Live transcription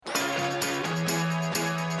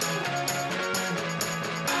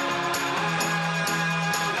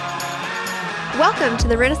Welcome to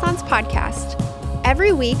the Renaissance Podcast.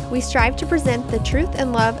 Every week, we strive to present the truth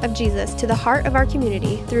and love of Jesus to the heart of our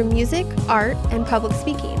community through music, art, and public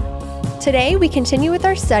speaking. Today, we continue with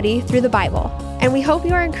our study through the Bible, and we hope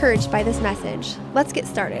you are encouraged by this message. Let's get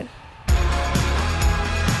started.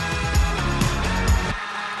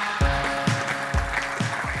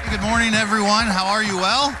 Good morning, everyone. How are you?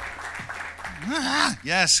 Well?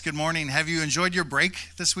 Yes, good morning. Have you enjoyed your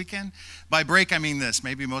break this weekend? By break, I mean this.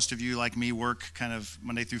 Maybe most of you, like me, work kind of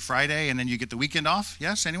Monday through Friday, and then you get the weekend off.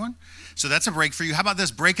 Yes, anyone? So that's a break for you. How about this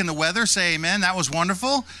break in the weather? Say amen. That was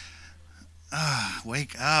wonderful.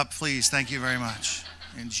 Wake up, please. Thank you very much.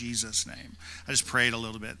 In Jesus' name. I just prayed a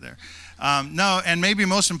little bit there. No, and maybe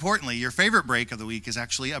most importantly, your favorite break of the week is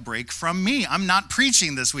actually a break from me. I'm not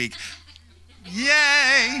preaching this week.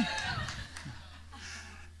 Yay!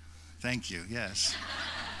 Thank you, yes.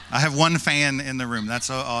 I have one fan in the room. That's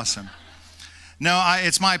so awesome. No,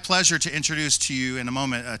 it's my pleasure to introduce to you in a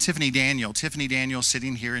moment Tiffany Daniel. Tiffany Daniel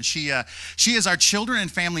sitting here, and she is our Children and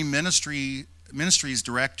Family Ministries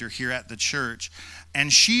director here at the church,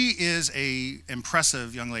 and she is a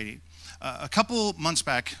impressive young lady. A couple months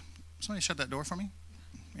back, somebody shut that door for me?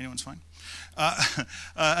 Anyone's fine?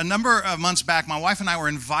 A number of months back, my wife and I were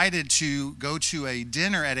invited to go to a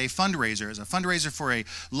dinner at a fundraiser. It's a fundraiser for a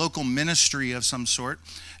local ministry of some sort.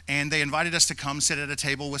 And they invited us to come sit at a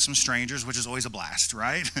table with some strangers, which is always a blast,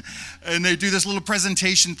 right? And they do this little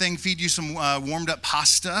presentation thing, feed you some warmed up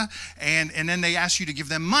pasta, and then they ask you to give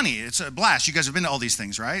them money. It's a blast. You guys have been to all these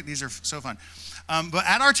things, right? These are so fun. But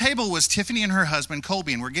at our table was Tiffany and her husband,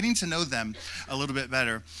 Colby, and we're getting to know them a little bit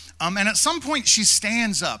better. And at some point, she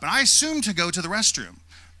stands up, and I assume to go to the restroom.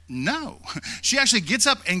 No. She actually gets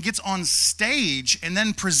up and gets on stage and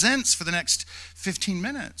then presents for the next 15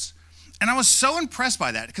 minutes. And I was so impressed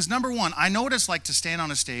by that because, number one, I know what it's like to stand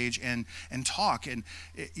on a stage and talk, and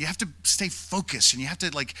you have to stay focused, and you have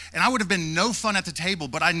to and I would have been no fun at the table,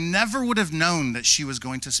 but I never would have known that she was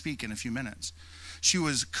going to speak in a few minutes. She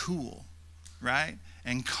was cool, right?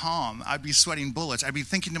 And calm. I'd be sweating bullets. I'd be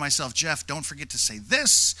thinking to myself, Jeff, don't forget to say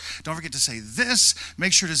this. Don't forget to say this.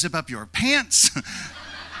 Make sure to zip up your pants.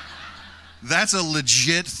 That's a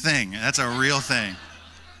legit thing. That's a real thing.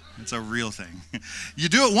 It's a real thing. You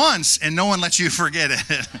do it once and no one lets you forget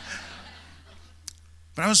it.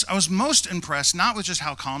 But I was most impressed, not with just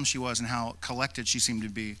how calm she was and how collected she seemed to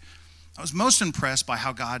be. I was most impressed by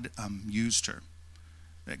how God used her.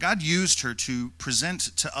 That God used her to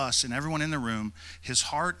present to us and everyone in the room his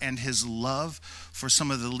heart and his love for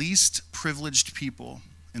some of the least privileged people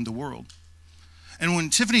in the world. And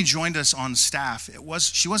when Tiffany joined us on staff,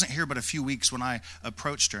 she wasn't here but a few weeks when I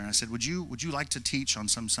approached her and I said, would you like to teach on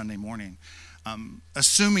some Sunday morning?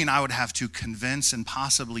 Assuming I would have to convince and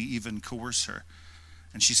possibly even coerce her.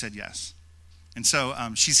 And she said yes. And so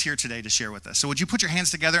she's here today to share with us. So would you put your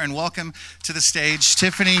hands together and welcome to the stage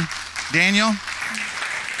Tiffany Daniel.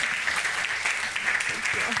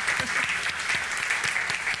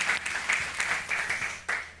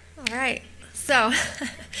 All right. So,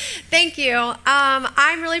 thank you.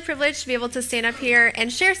 I'm really privileged to be able to stand up here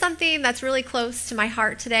and share something that's really close to my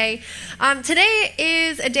heart today. Today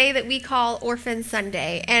is a day that we call Orphan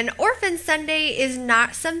Sunday. And Orphan Sunday is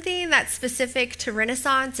not something that's specific to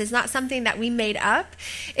Renaissance. It's not something that we made up.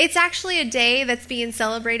 It's actually a day that's being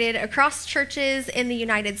celebrated across churches in the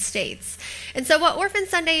United States. And so what Orphan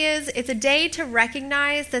Sunday is, it's a day to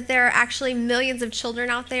recognize that there are actually millions of children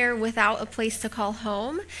out there without a place to call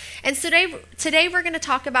home. And so today we're going to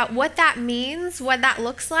talk about what that means, what that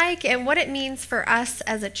looks like, and what it means for us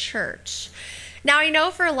as a church. Now, I know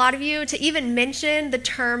for a lot of you, to even mention the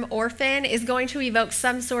term orphan is going to evoke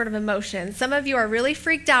some sort of emotion. Some of you are really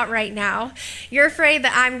freaked out right now. You're afraid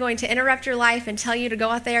that I'm going to interrupt your life and tell you to go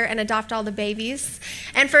out there and adopt all the babies.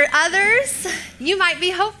 And for others, you might be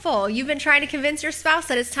hopeful. You've been trying to convince your spouse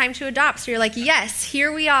that it's time to adopt. So you're like, yes,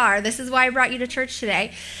 here we are. This is why I brought you to church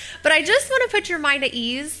today. But I just want to put your mind at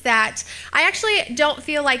ease that I actually don't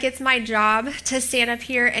feel like it's my job to stand up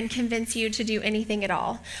here and convince you to do anything at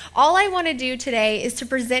all. All I want to do today is to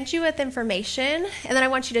present you with information, and then I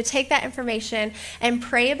want you to take that information and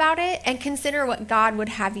pray about it and consider what God would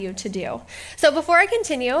have you to do. So before I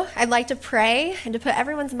continue, I'd like to pray and to put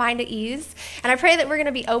everyone's mind at ease, and I pray that we're going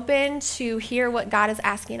to be open to hear what God is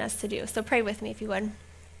asking us to do. So pray with me if you would.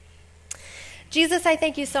 Jesus, I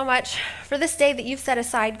thank you so much for this day that you've set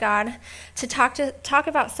aside, God, to talk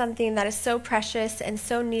about something that is so precious and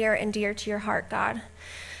so near and dear to your heart, God.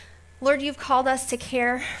 Lord, you've called us to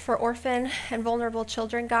care for orphan and vulnerable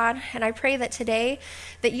children, God, and I pray that today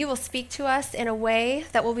that you will speak to us in a way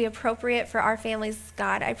that will be appropriate for our families,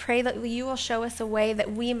 God. I pray that you will show us a way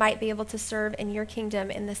that we might be able to serve in your kingdom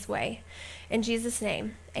in this way. In Jesus'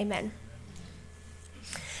 name, amen.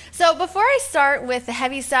 So before I start with the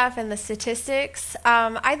heavy stuff and the statistics,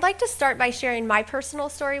 I'd like to start by sharing my personal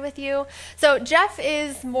story with you. So Jeff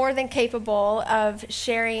is more than capable of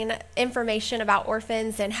sharing information about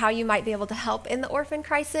orphans and how you might be able to help in the orphan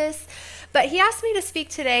crisis. But he asked me to speak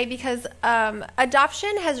today because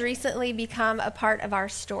adoption has recently become a part of our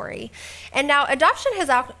story. And now adoption has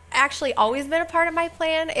actually always been a part of my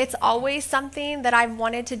plan. It's always something that I've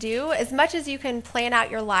wanted to do as much as you can plan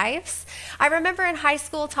out your lives. I remember in high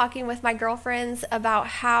school talking with my girlfriends about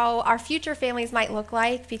how our future families might look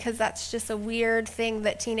like, because that's just a weird thing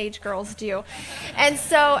that teenage girls do. And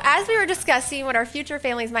so as we were discussing what our future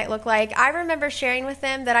families might look like, I remember sharing with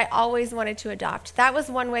them that I always wanted to adopt. That was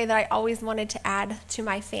one way that I always wanted to add to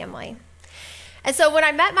my family. And so when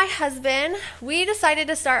I met my husband, we decided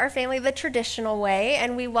to start our family the traditional way,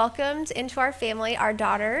 and we welcomed into our family our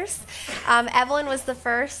daughters. Evelyn was the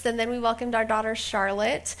first, and then we welcomed our daughter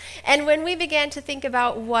Charlotte. And when we began to think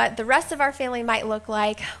about what the rest of our family might look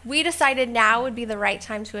like, we decided now would be the right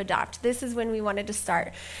time to adopt. This is when we wanted to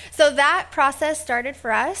start. So that process started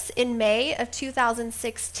for us in May of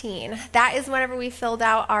 2016. That is whenever we filled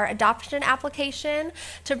out our adoption application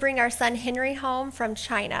to bring our son Henry home from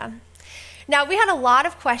China. Now, we had a lot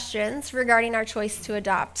of questions regarding our choice to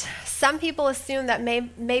adopt. Some people assumed that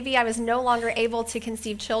maybe I was no longer able to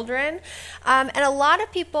conceive children, and a lot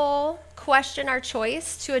of people question our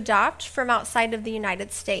choice to adopt from outside of the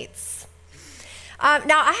United States.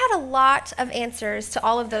 Now, I had a lot of answers to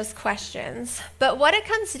all of those questions, but what it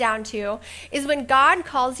comes down to is when God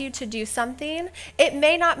calls you to do something, it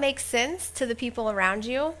may not make sense to the people around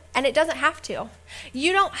you, and it doesn't have to.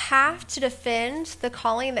 You don't have to defend the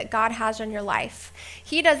calling that God has on your life.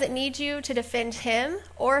 He doesn't need you to defend him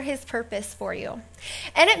or his purpose for you.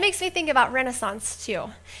 And it makes me think about Renaissance too.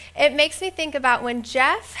 It makes me think about when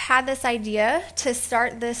Jeff had this idea to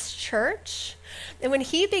start this church. And when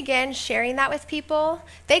he began sharing that with people,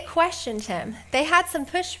 they questioned him. They had some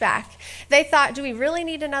pushback. They thought, do we really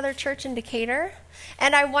need another church in Decatur?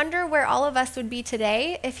 And I wonder where all of us would be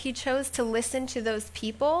today if he chose to listen to those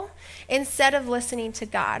people instead of listening to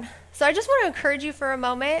God. So I just want to encourage you for a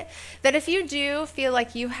moment that if you do feel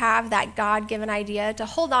like you have that God-given idea, to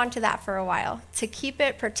hold on to that for a while, to keep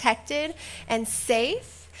it protected and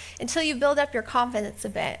safe until you build up your confidence a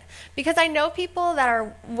bit. Because I know people that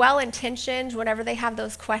are well-intentioned whenever they have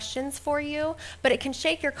those questions for you, but it can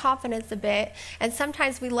shake your confidence a bit, and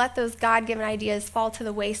sometimes we let those God-given ideas fall to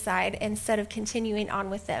the wayside instead of continuing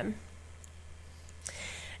on with them.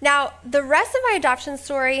 Now, the rest of my adoption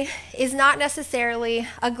story is not necessarily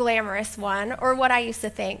a glamorous one, or what I used to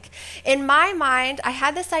think. In my mind, I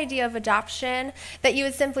had this idea of adoption that you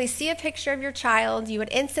would simply see a picture of your child, you would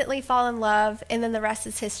instantly fall in love, and then the rest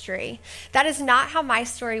is history. That is not how my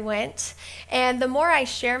story went. And the more I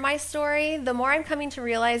share my story, the more I'm coming to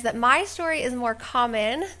realize that my story is more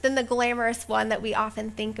common than the glamorous one that we often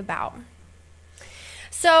think about.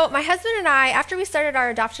 So my husband and I, after we started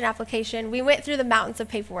our adoption application, we went through the mountains of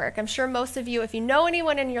paperwork. I'm sure most of you, if you know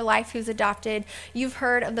anyone in your life who's adopted, you've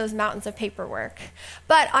heard of those mountains of paperwork.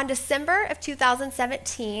 But on December of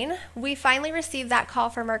 2017, we finally received that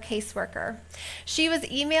call from our caseworker. She was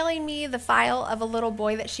emailing me the file of a little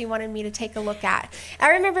boy that she wanted me to take a look at. I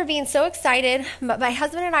remember being so excited. My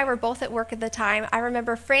husband and I were both at work at the time. I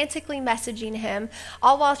remember frantically messaging him,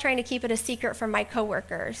 all while trying to keep it a secret from my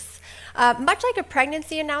coworkers. Much like a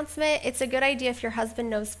pregnancy announcement, it's a good idea if your husband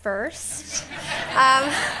knows first. So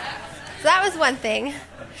that was one thing.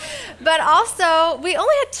 But also, we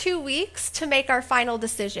only had 2 weeks to make our final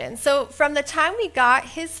decision. So from the time we got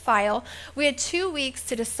his file, we had 2 weeks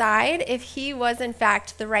to decide if he was, in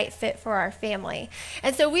fact, the right fit for our family.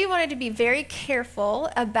 And so we wanted to be very careful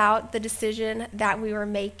about the decision that we were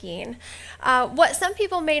making. What some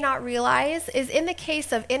people may not realize is in the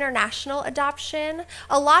case of international adoption,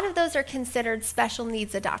 a lot of those are considered special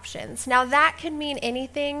needs adoptions. Now, that could mean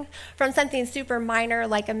anything from something super minor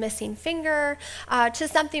like a missing finger to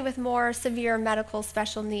something with more severe medical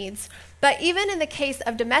special needs. But even in the case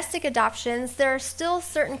of domestic adoptions, there are still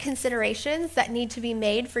certain considerations that need to be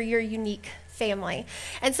made for your unique family.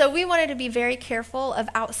 And so we wanted to be very careful of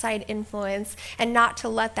outside influence and not to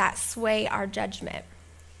let that sway our judgment.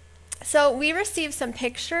 So we received some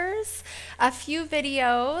pictures, a few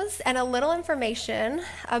videos, and a little information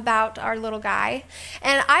about our little guy.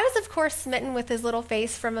 And I was, of course, smitten with his little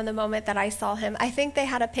face from the moment that I saw him. I think they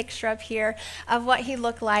had a picture up here of what he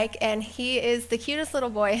looked like, and he is the cutest little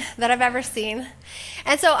boy that I've ever seen.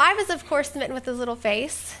 And so I was, of course, smitten with his little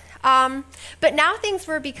face. But now things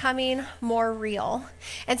were becoming more real.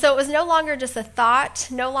 And so it was no longer just a thought,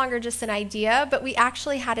 no longer just an idea, but we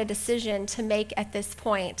actually had a decision to make at this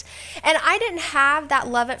point. And I didn't have that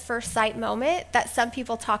love at first sight moment that some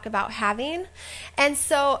people talk about having. And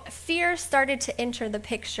so fear started to enter the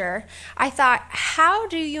picture. I thought, how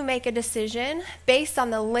do you make a decision based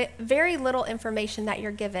on the very little information that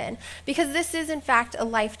you're given? Because this is, in fact, a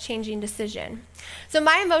life-changing decision. So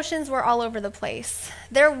my emotions were all over the place.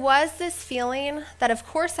 There was this feeling that, of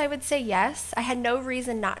course, I would say yes. I had no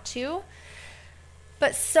reason not to,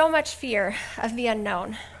 but so much fear of the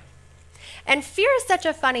unknown. And fear is such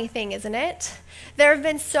a funny thing, isn't it? There have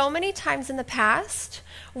been so many times in the past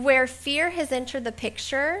where fear has entered the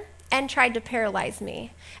picture and tried to paralyze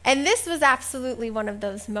me. And this was absolutely one of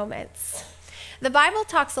those moments. The Bible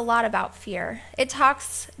talks a lot about fear. It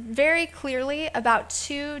talks very clearly about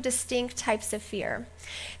two distinct types of fear.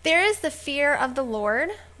 There is the fear of the Lord,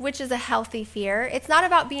 which is a healthy fear. It's not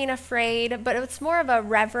about being afraid, but it's more of a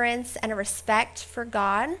reverence and a respect for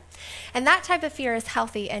God. And that type of fear is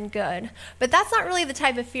healthy and good. But that's not really the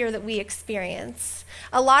type of fear that we experience.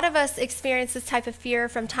 A lot of us experience this type of fear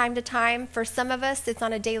from time to time. For some of us, it's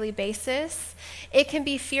on a daily basis. It can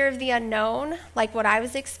be fear of the unknown, like what I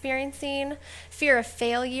was experiencing, fear of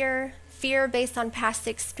failure, fear based on past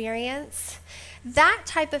experience. That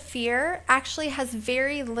type of fear actually has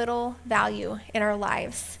very little value in our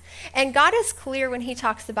lives. And God is clear when he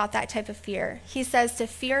talks about that type of fear. He says to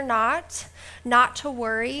fear not, not to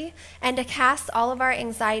worry, and to cast all of our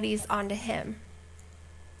anxieties onto him.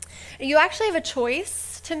 You actually have a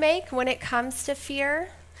choice to make when it comes to fear.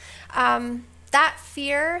 That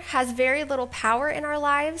fear has very little power in our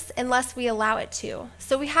lives unless we allow it to.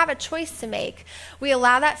 So we have a choice to make. We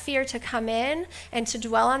allow that fear to come in and to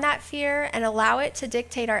dwell on that fear and allow it to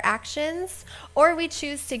dictate our actions, or we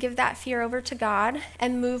choose to give that fear over to God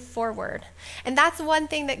and move forward. And that's one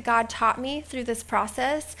thing that God taught me through this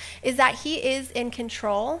process, is that he is in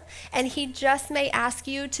control, and he just may ask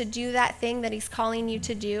you to do that thing that he's calling you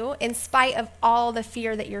to do in spite of all the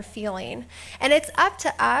fear that you're feeling. And it's up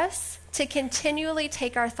to us to continually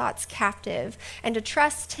take our thoughts captive and to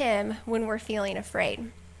trust him when we're feeling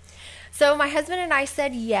afraid. So my husband and I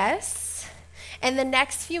said yes, and the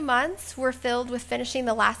next few months were filled with finishing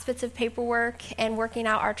the last bits of paperwork and working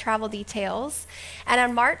out our travel details. And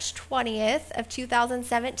on March 20th of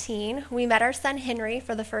 2017, we met our son Henry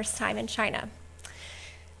for the first time in China.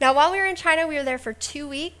 Now, while we were in China, we were there for 2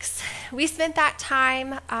 weeks. We spent that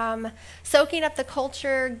time soaking up the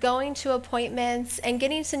culture, going to appointments, and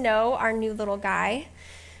getting to know our new little guy.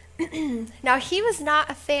 Now, he was not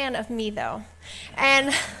a fan of me, though.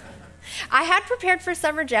 And I had prepared for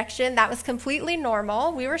some rejection. That was completely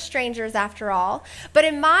normal. We were strangers after all. But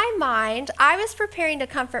in my mind, I was preparing to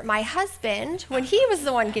comfort my husband when he was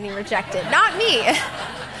the one getting rejected, not me.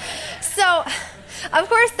 So, of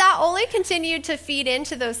course, that only continued to feed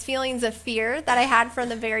into those feelings of fear that I had from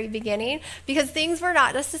the very beginning, because things were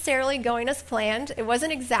not necessarily going as planned. It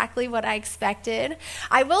wasn't exactly what I expected.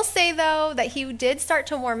 I will say, though, that he did start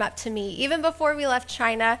to warm up to me. Even before we left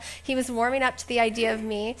China, he was warming up to the idea of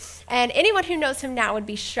me. And anyone who knows him now would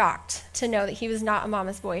be shocked to know that he was not a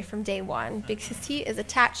mama's boy from day one, because he is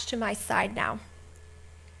attached to my side now.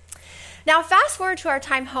 Now, fast forward to our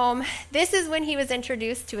time home. This is when he was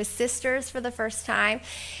introduced to his sisters for the first time,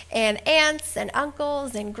 and aunts and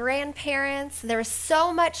uncles and grandparents. There was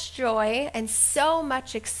so much joy and so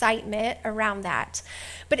much excitement around that.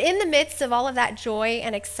 But in the midst of all of that joy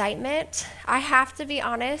and excitement, I have to be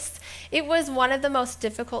honest, it was one of the most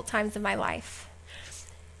difficult times of my life.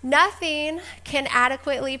 Nothing can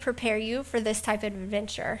adequately prepare you for this type of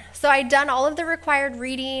adventure. So I'd done all of the required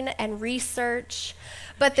reading and research,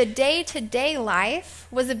 but the day-to-day life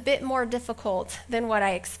was a bit more difficult than what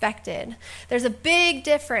I expected. There's a big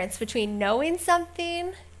difference between knowing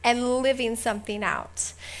something and living something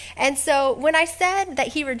out. And so when I said that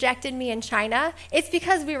he rejected me in China, it's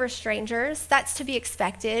because we were strangers. That's to be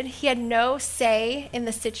expected. He had no say in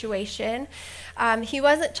the situation. He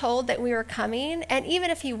wasn't told that we were coming, and even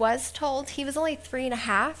if he was told, he was only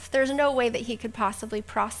 3.5. There's no way that he could possibly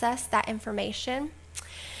process that information.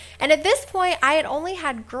 And at this point, I had only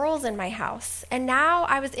had girls in my house, and now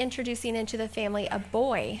I was introducing into the family a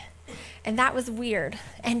boy. And that was weird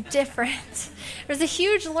and different. There's a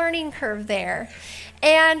huge learning curve there.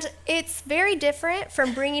 And it's very different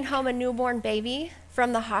from bringing home a newborn baby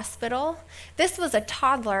from the hospital. This was a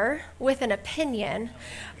toddler with an opinion,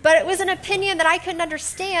 but it was an opinion that I couldn't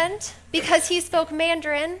understand because he spoke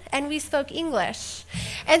Mandarin and we spoke English.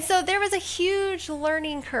 And so there was a huge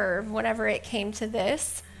learning curve whenever it came to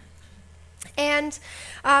this. And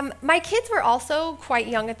my kids were also quite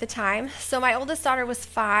young at the time. So my oldest daughter was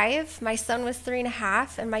 5, my son was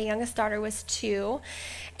 3.5, and my youngest daughter was 2.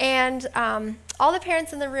 And all the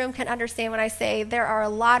parents in the room can understand when I say there are a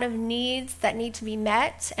lot of needs that need to be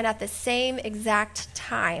met and at the same exact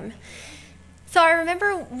time. So I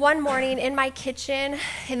remember one morning in my kitchen,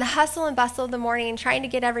 in the hustle and bustle of the morning, trying to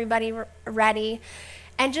get everybody ready,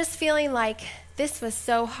 and just feeling like this was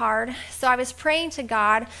so hard. So I was praying to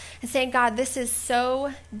God and saying, God, this is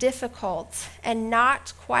so difficult and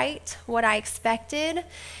not quite what I expected.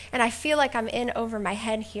 And I feel like I'm in over my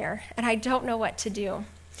head here, and I don't know what to do.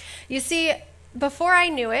 You see, before I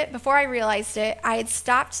knew it, before I realized it, I had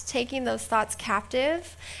stopped taking those thoughts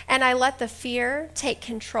captive, and I let the fear take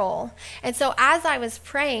control. And so as I was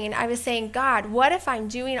praying, I was saying, God, what if I'm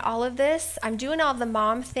doing all of this? I'm doing all the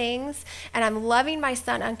mom things, and I'm loving my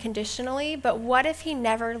son unconditionally, but what if he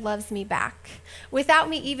never loves me back? Without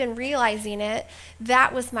me even realizing it,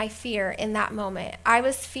 that was my fear in that moment. I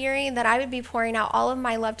was fearing that I would be pouring out all of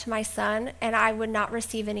my love to my son, and I would not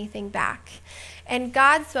receive anything back. And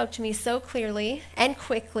God spoke to me so clearly and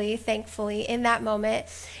quickly, thankfully, in that moment.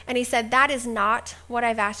 And he said, that is not what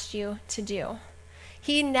I've asked you to do.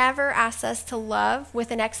 He never asks us to love with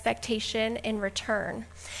an expectation in return.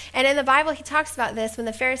 And in the Bible, he talks about this when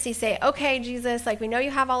the Pharisees say, okay, Jesus, we know you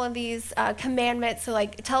have all of these commandments, so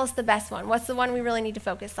tell us the best one. What's the one we really need to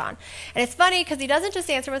focus on? And it's funny because he doesn't just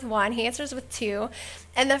answer with one, he answers with 2.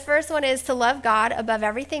 And the first one is to love God above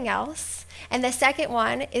everything else. And the second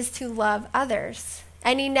one is to love others.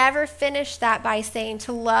 And he never finished that by saying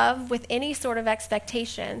to love with any sort of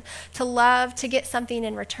expectation, to love to get something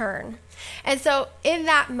in return. And so in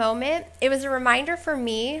that moment, it was a reminder for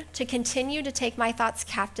me to continue to take my thoughts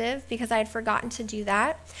captive because I had forgotten to do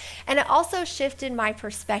that. And it also shifted my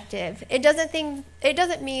perspective. It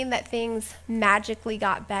doesn't mean that things magically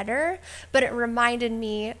got better, but it reminded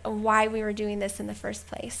me of why we were doing this in the first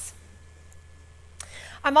place.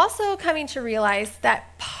 I'm also coming to realize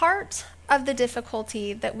that part of the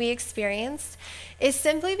difficulty that we experienced is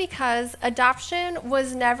simply because adoption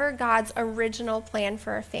was never God's original plan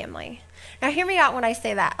for a family. Now, hear me out when I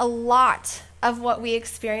say that. A lot of what we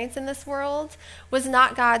experience in this world was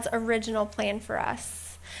not God's original plan for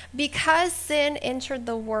us. Because sin entered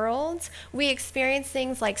the world, we experience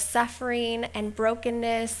things like suffering and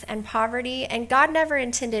brokenness and poverty, and God never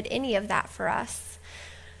intended any of that for us.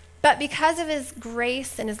 But because of his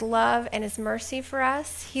grace and his love and his mercy for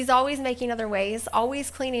us, he's always making other ways,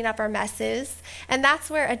 always cleaning up our messes, and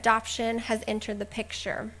that's where adoption has entered the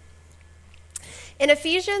picture. In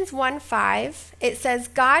Ephesians 1:5, it says,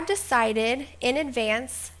 God decided in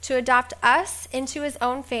advance to adopt us into his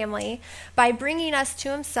own family by bringing us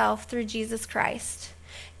to himself through Jesus Christ.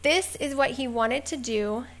 This is what he wanted to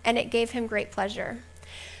do, and it gave him great pleasure.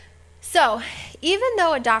 So, even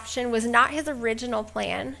though adoption was not his original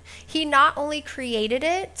plan, he not only created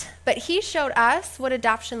it, but he showed us what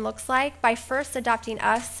adoption looks like by first adopting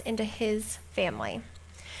us into his family.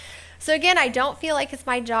 So again, I don't feel like it's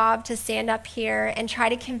my job to stand up here and try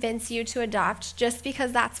to convince you to adopt just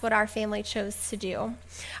because that's what our family chose to do.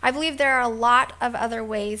 I believe there are a lot of other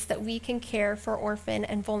ways that we can care for orphan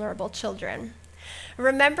and vulnerable children.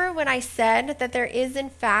 Remember when I said that there is in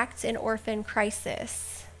fact an orphan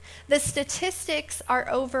crisis? The statistics are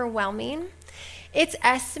overwhelming. It's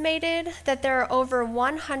estimated that there are over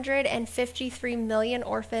 153 million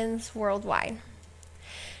orphans worldwide.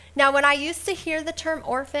 Now, when I used to hear the term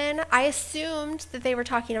orphan, I assumed that they were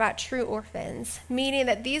talking about true orphans, meaning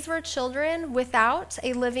that these were children without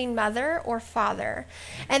a living mother or father.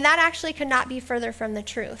 And that actually could not be further from the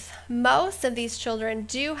truth. Most of these children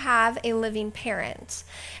do have a living parent.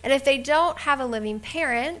 And if they don't have a living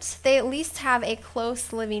parent, they at least have a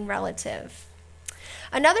close living relative.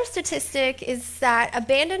 Another statistic is that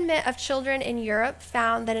abandonment of children in Europe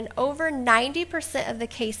found that in over 90% of the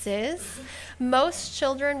cases, most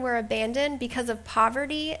children were abandoned because of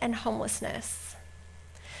poverty and homelessness.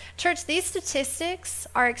 Church, these statistics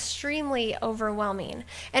are extremely overwhelming,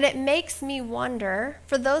 and it makes me wonder,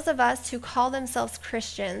 for those of us who call themselves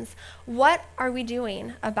Christians, what are we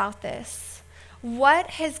doing about this? What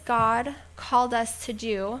has God called us to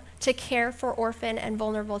do to care for orphan and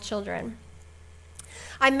vulnerable children?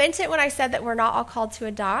 I meant it when I said that we're not all called to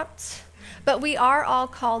adopt, but we are all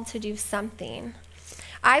called to do something.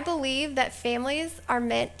 I believe that families are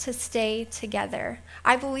meant to stay together.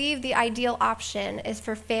 I believe the ideal option is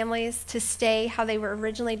for families to stay how they were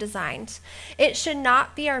originally designed. It should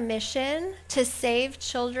not be our mission to save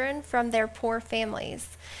children from their poor families.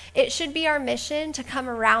 It should be our mission to come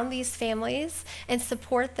around these families and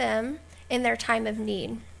support them in their time of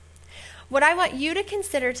need. What I want you to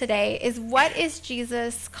consider today is, what is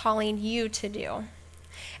Jesus calling you to do?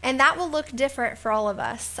 And that will look different for all of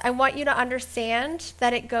us. I want you to understand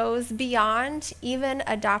that it goes beyond even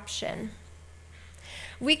adoption.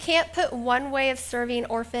 We can't put one way of serving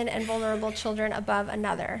orphan and vulnerable children above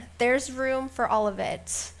another. There's room for all of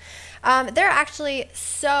it. There are actually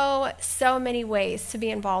so many ways to be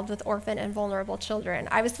involved with orphan and vulnerable children.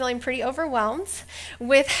 I was feeling pretty overwhelmed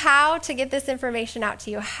with how to get this information out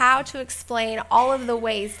to you, how to explain all of the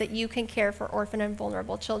ways that you can care for orphan and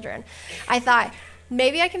vulnerable children. I thought,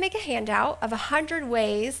 maybe I can make a handout of 100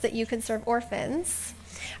 ways that you can serve orphans,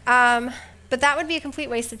 but that would be a complete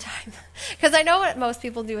waste of time, because I know what most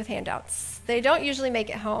people do with handouts. They don't usually make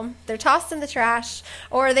it home. They're tossed in the trash,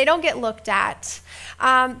 or they don't get looked at.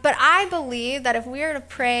 But I believe that if we are to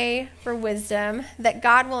pray for wisdom, that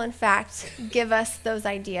God will in fact give us those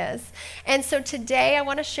ideas. And so today I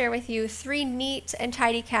want to share with you 3 neat and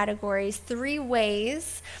tidy categories, 3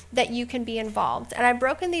 ways that you can be involved. And I've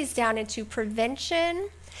broken these down into prevention,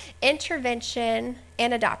 intervention,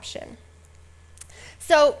 and adoption.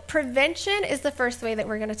 So prevention is the first thing that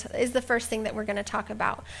we're going to talk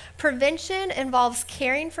about. Prevention involves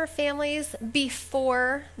caring for families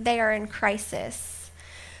before they are in crisis.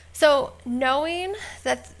 So knowing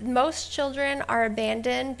that most children are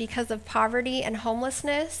abandoned because of poverty and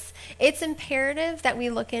homelessness, it's imperative that we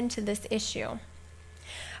look into this issue.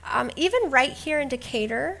 Even right here in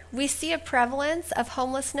Decatur, we see a prevalence of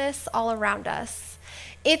homelessness all around us.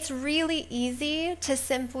 It's really easy to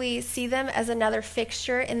simply see them as another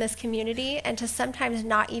fixture in this community and to sometimes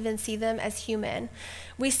not even see them as human.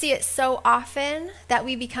 We see it so often that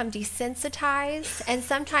we become desensitized and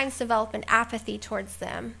sometimes develop an apathy towards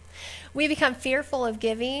them. We become fearful of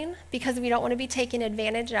giving because we don't want to be taken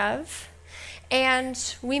advantage of.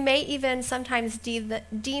 And we may even sometimes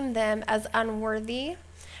deem them as unworthy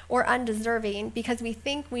or undeserving because we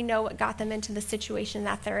think we know what got them into the situation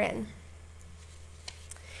that they're in.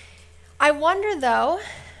 I wonder, though,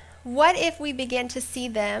 what if we begin to see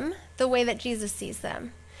them the way that Jesus sees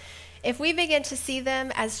them? If we begin to see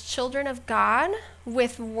them as children of God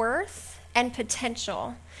with worth and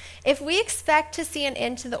potential. If we expect to see an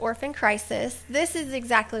end to the orphan crisis, this is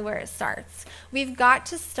exactly where it starts. We've got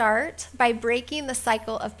to start by breaking the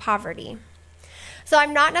cycle of poverty. So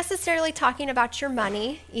I'm not necessarily talking about your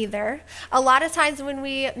money either. A lot of times when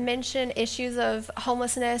we mention issues of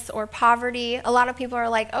homelessness or poverty, a lot of people are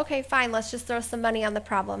like, okay, fine, let's just throw some money on the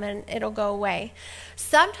problem and it'll go away.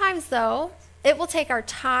 Sometimes, though, it will take our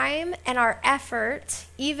time and our effort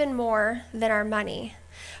even more than our money.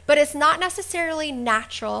 But it's not necessarily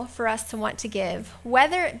natural for us to want to give,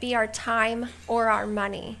 whether it be our time or our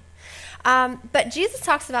money. But Jesus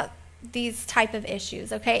talks about these type of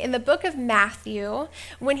issues, okay? In the book of Matthew,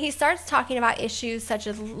 when he starts talking about issues such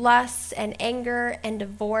as lust and anger and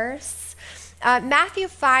divorce, Matthew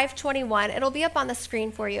 5:21, it'll be up on the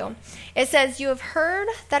screen for you. It says, "You have heard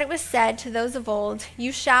that it was said to those of old,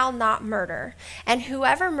 'You shall not murder, and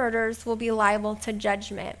whoever murders will be liable to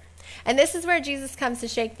judgment.'" And this is where Jesus comes to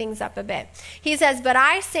shake things up a bit. He says, "But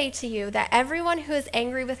I say to you that everyone who is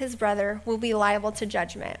angry with his brother will be liable to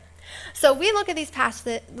judgment." So we look at this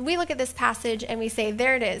passage and we say,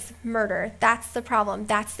 there it is, murder. That's the problem.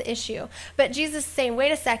 That's the issue. But Jesus is saying,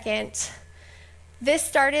 wait a second. This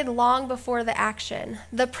started long before the action.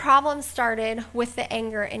 The problem started with the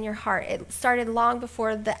anger in your heart. It started long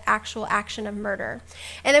before the actual action of murder.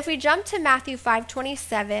 And if we jump to Matthew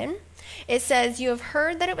 5:27, it says, "You have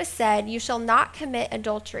heard that it was said, 'You shall not commit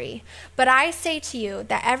adultery.' But I say to you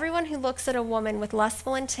that everyone who looks at a woman with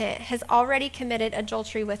lustful intent has already committed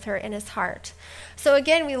adultery with her in his heart." So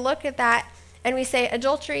again, we look at that and we say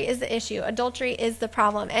adultery is the issue. Adultery is the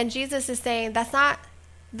problem. And Jesus is saying that's not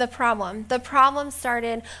the problem. The problem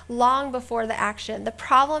started long before the action. The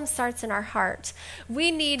problem starts in our heart. We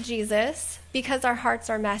need Jesus because our hearts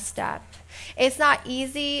are messed up. It's not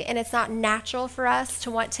easy and it's not natural for us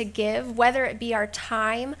to want to give, whether it be our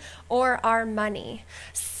time or our money.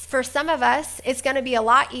 For some of us, it's going to be a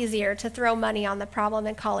lot easier to throw money on the problem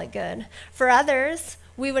and call it good. For others,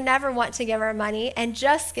 we would never want to give our money and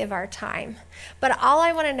just give our time. But all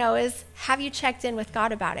I want to know is, have you checked in with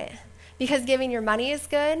God about it? Because giving your money is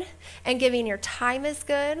good and giving your time is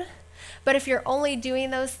good. But if you're only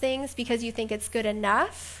doing those things because you think it's good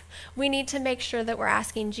enough, we need to make sure that we're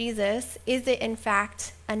asking Jesus, is it in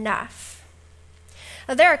fact enough?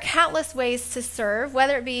 Now, there are countless ways to serve,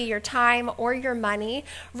 whether it be your time or your money,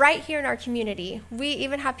 right here in our community. We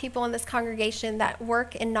even have people in this congregation that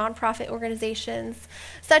work in nonprofit organizations,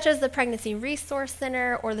 such as the Pregnancy Resource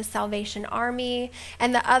Center or the Salvation Army,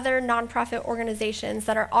 and the other nonprofit organizations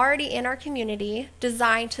that are already in our community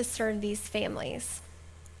designed to serve these families.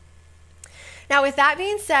 Now, with that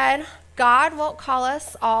being said, God won't call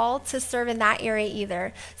us all to serve in that area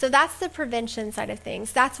either. So that's the prevention side of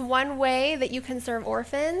things. That's one way that you can serve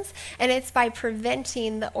orphans, and it's by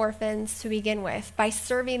preventing the orphans to begin with, by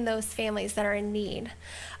serving those families that are in need.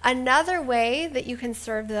 Another way that you can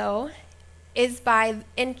serve, though, is by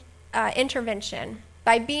intervention,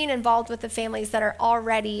 by being involved with the families that are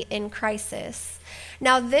already in crisis.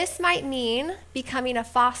 Now, this might mean becoming a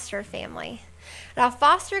foster family. Now,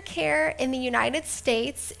 foster care in the United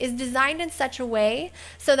States is designed in such a way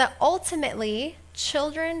so that ultimately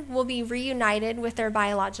children will be reunited with their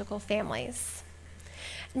biological families.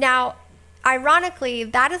 Now, ironically,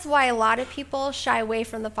 that is why a lot of people shy away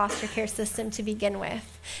from the foster care system to begin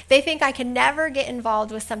with. They think I can never get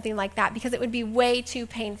involved with something like that because it would be way too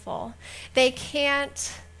painful. They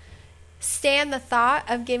can't stand the thought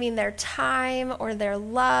of giving their time or their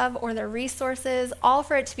love or their resources, all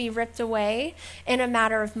for it to be ripped away in a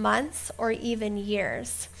matter of months or even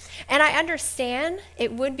years. And I understand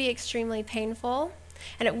it would be extremely painful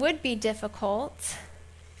and it would be difficult.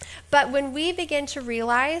 But when we begin to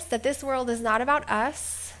realize that this world is not about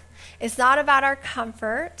us, it's not about our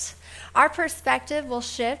comfort, our perspective will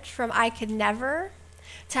shift from I could never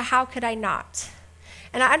to how could I not.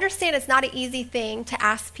 And I understand it's not an easy thing to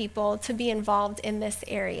ask people to be involved in this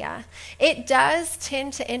area. It does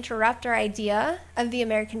tend to interrupt our idea of the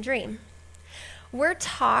American dream. We're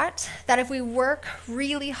taught that if we work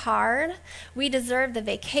really hard, we deserve the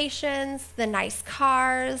vacations, the nice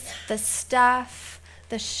cars, the stuff,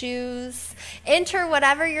 the shoes, enter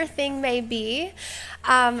whatever your thing may be,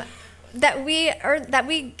 that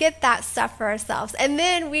we get that stuff for ourselves. And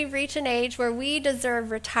then we reach an age where we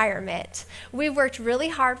deserve retirement. We worked really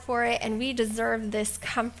hard for it, and we deserve this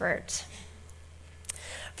comfort.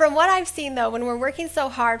 From what I've seen, though, when we're working so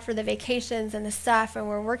hard for the vacations and the stuff, and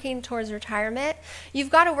we're working towards retirement, you've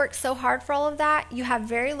got to work so hard for all of that, you have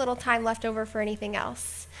very little time left over for anything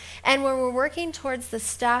else. And when we're working towards the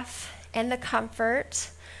stuff and the comfort,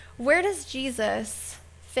 where does Jesus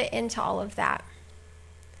fit into all of that?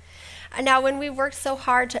 Now, when we work so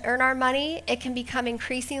hard to earn our money, it can become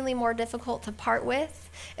increasingly more difficult to part with,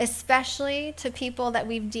 especially to people that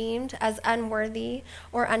we've deemed as unworthy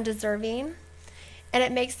or undeserving. And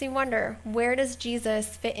it makes me wonder, where does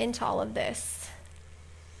Jesus fit into all of this?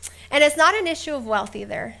 And it's not an issue of wealth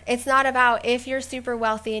either. It's not about if you're super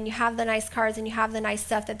wealthy and you have the nice cars and you have the nice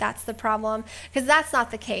stuff that's the problem, because that's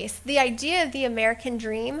not the case. The idea of the American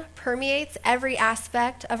dream permeates every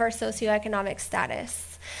aspect of our socioeconomic status.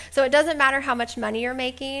 So it doesn't matter how much money you're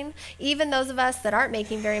making. Even those of us that aren't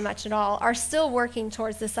making very much at all are still working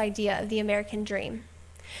towards this idea of the American dream.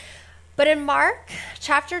 But in Mark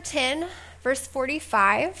chapter 10, verse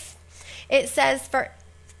 45, it says, "For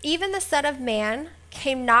even the Son of Man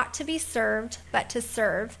came not to be served, but to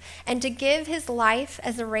serve, and to give his life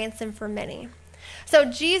as a ransom for many." So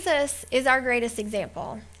Jesus is our greatest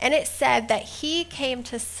example. And it said that he came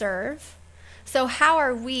to serve. So how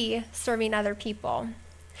are we serving other people?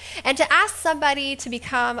 And to ask somebody to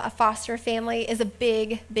become a foster family is a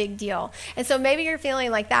big, big deal. And so maybe you're feeling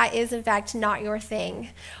like that is, in fact, not your thing.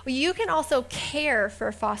 Well, you can also care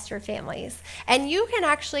for foster families. And you can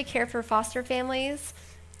actually care for foster families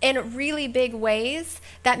in really big ways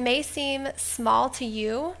that may seem small to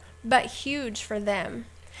you, but huge for them.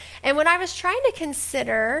 And when I was trying to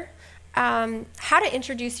consider how to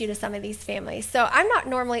introduce you to some of these families. So I'm not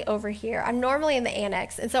normally over here. I'm normally in the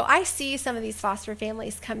annex. And so I see some of these foster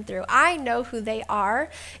families come through. I know who they are.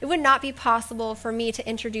 It would not be possible for me to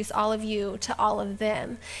introduce all of you to all of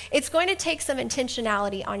them. It's going to take some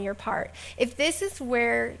intentionality on your part. If this is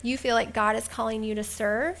where you feel like God is calling you to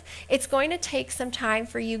serve, it's going to take some time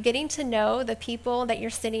for you getting to know the people that you're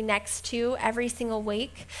sitting next to every single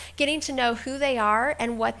week, getting to know who they are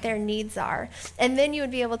and what their needs are. And then you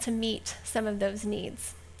would be able to meet some of those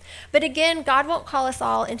needs. But again, God won't call us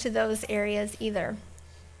all into those areas either.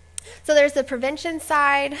 So there's the prevention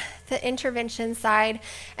side, the intervention side,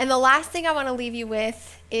 and the last thing I want to leave you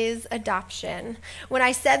with is adoption. When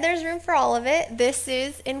I said there's room for all of it, this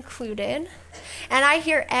is included. And I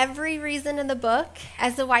hear every reason in the book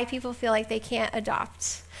as to why people feel like they can't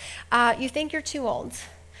adopt. You think you're too old.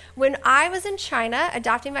 When I was in China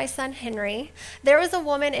adopting my son Henry, there was a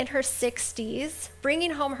woman in her 60s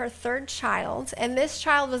bringing home her third child, and this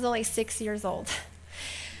child was only 6 years old.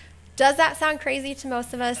 Does that sound crazy to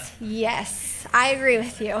most of us? Yes, I agree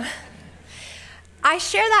with you. I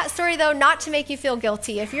share that story, though, not to make you feel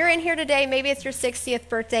guilty. If you're in here today, maybe it's your 60th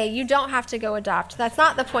birthday, you don't have to go adopt. That's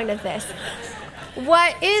not the point of this.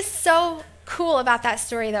 What is so cool about that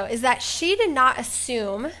story, though, is that she did not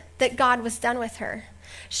assume that God was done with her.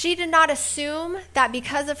 She did not assume that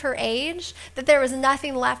because of her age, that there was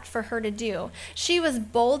nothing left for her to do. She was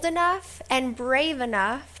bold enough and brave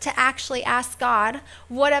enough to actually ask God,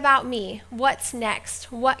 what about me? What's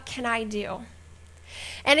next? What can I do?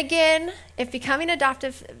 And again, if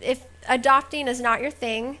adopting is not your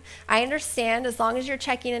thing, I understand. As long as you're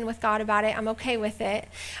checking in with God about it, I'm okay with it.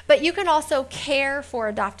 But you can also care for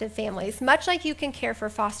adoptive families, much like you can care for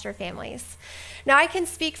foster families. Now, I can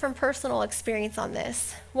speak from personal experience on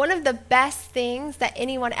this. One of the best things that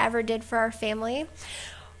anyone ever did for our family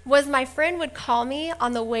was my friend would call me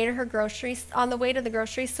on the way to the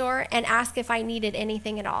grocery store and ask if I needed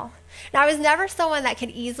anything at all. Now, I was never someone that could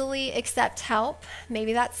easily accept help.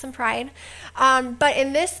 Maybe that's some pride. But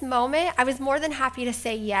in this moment, I was more than happy to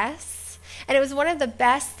say yes. And it was one of the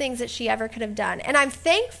best things that she ever could have done. And I'm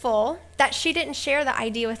thankful that she didn't share the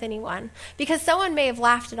idea with anyone, because someone may have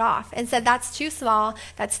laughed it off and said, that's too small,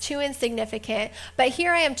 that's too insignificant. But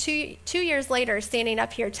here I am 2 years later standing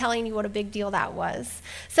up here telling you what a big deal that was.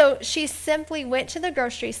 So she simply went to the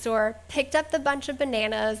grocery store, picked up the bunch of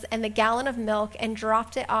bananas and the gallon of milk and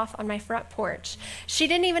dropped it off on my front porch. She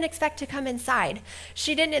didn't even expect to come inside.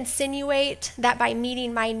 She didn't insinuate that by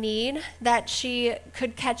meeting my need that she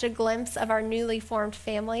could catch a glimpse of our newly formed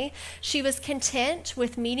family. She was content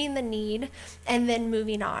with meeting the need and then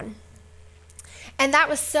moving on. And that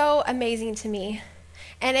was so amazing to me.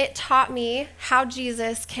 And it taught me how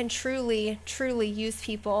Jesus can truly, truly use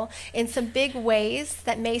people in some big ways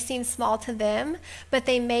that may seem small to them, but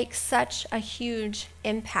they make such a huge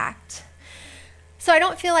impact. So I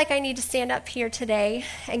don't feel like I need to stand up here today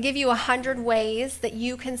and give you 100 ways that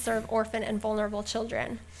you can serve orphan and vulnerable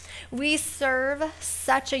children. We serve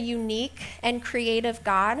such a unique and creative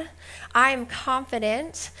God. I am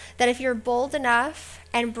confident that if you're bold enough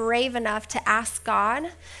and brave enough to ask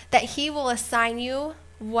God, that He will assign you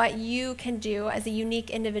what you can do as a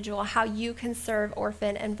unique individual, how you can serve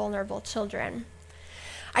orphan and vulnerable children.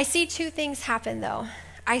 I see two things happen, though.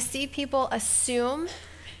 I see people assume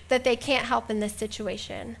that they can't help in this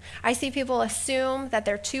situation. I see people assume that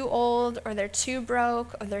they're too old or they're too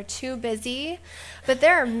broke or they're too busy. But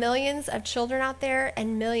there are millions of children out there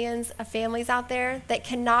and millions of families out there that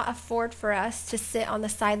cannot afford for us to sit on the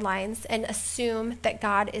sidelines and assume that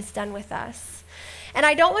God is done with us. And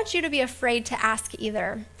I don't want you to be afraid to ask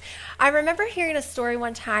either. I remember hearing a story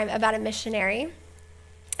one time about a missionary,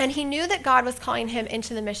 and he knew that God was calling him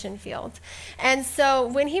into the mission field. And so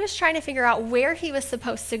when he was trying to figure out where he was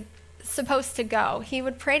supposed to go, he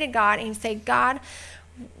would pray to God and he'd say, God,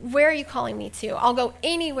 where are you calling me to? I'll go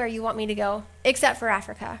anywhere you want me to go, except for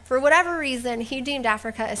Africa. For whatever reason, he deemed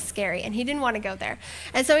Africa as scary, and he didn't want to go there.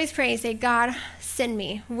 And so he's praying, he'd say, God, send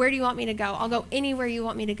me. Where do you want me to go? I'll go anywhere you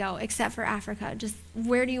want me to go, except for Africa. Just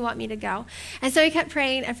where do you want me to go? And so he kept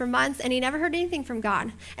praying, and for months, and he never heard anything from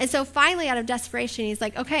God. And so finally, out of desperation, he's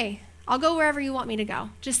like, okay, I'll go wherever you want me to go.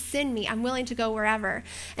 Just send me. I'm willing to go wherever.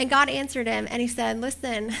 And God answered him, and he said,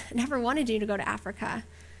 listen, I never wanted you to go to Africa.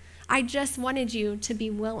 I just wanted you to be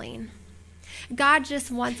willing. God just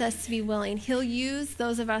wants us to be willing. He'll use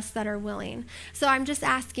those of us that are willing. So I'm just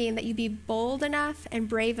asking that you be bold enough and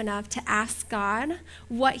brave enough to ask God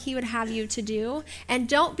what He would have you to do, and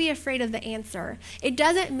don't be afraid of the answer. It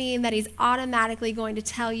doesn't mean that He's automatically going to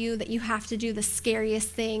tell you that you have to do the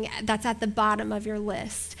scariest thing that's at the bottom of your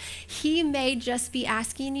list. He may just be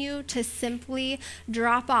asking you to simply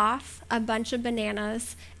drop off a bunch of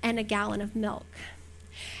bananas and a gallon of milk.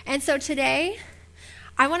 And so today,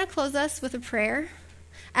 I want to close us with a prayer,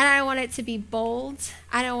 and I want it to be bold.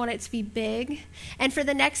 I don't want it to be big. And for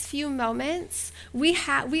the next few moments, we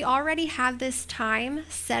already have this time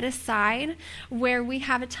set aside where we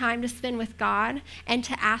have a time to spend with God and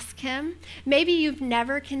to ask Him. Maybe you've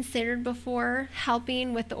never considered before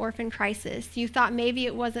helping with the orphan crisis. You thought maybe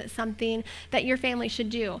it wasn't something that your family should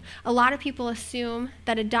do. A lot of people assume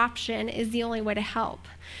that adoption is the only way to help.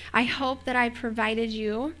 I hope that I provided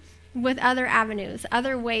you with other avenues,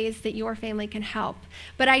 other ways that your family can help.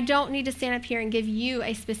 But I don't need to stand up here and give you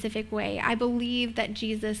a specific way. I believe that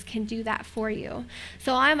Jesus can do that for you.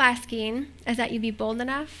 So all I'm asking is that you be bold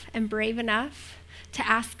enough and brave enough to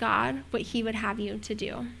ask God what He would have you to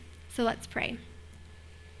do. So let's pray.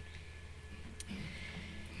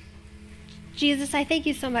 Jesus, I thank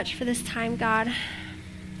you so much for this time, God.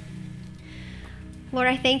 Lord,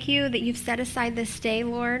 I thank you that you've set aside this day,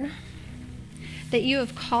 Lord, that you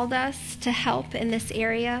have called us to help in this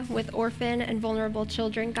area with orphan and vulnerable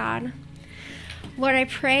children, God. Lord, I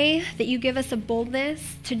pray that you give us a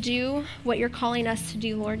boldness to do what you're calling us to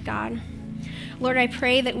do, Lord God. Lord, I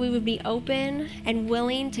pray that we would be open and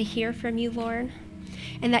willing to hear from you, Lord,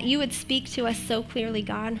 and that you would speak to us so clearly,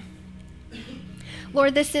 God.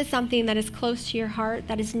 Lord, this is something that is close to your heart,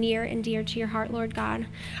 that is near and dear to your heart, Lord God.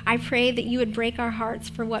 I pray that you would break our hearts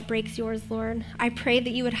for what breaks yours, Lord. I pray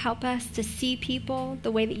that you would help us to see people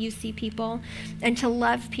the way that you see people and to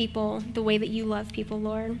love people the way that you love people,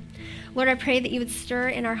 Lord. Lord, I pray that you would stir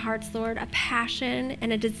in our hearts, Lord, a passion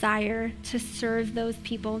and a desire to serve those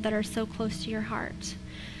people that are so close to your heart.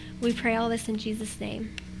 We pray all this in Jesus'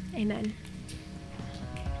 name. Amen.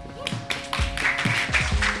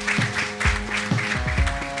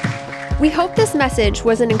 We hope this message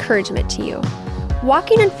was an encouragement to you.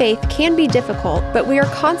 Walking in faith can be difficult, but we are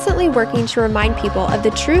constantly working to remind people of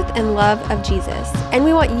the truth and love of Jesus, and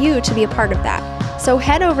we want you to be a part of that. So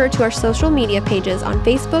head over to our social media pages on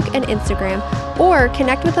Facebook and Instagram, or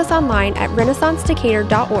connect with us online at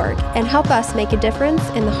renaissancedecatur.org and help us make a difference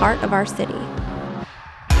in the heart of our city.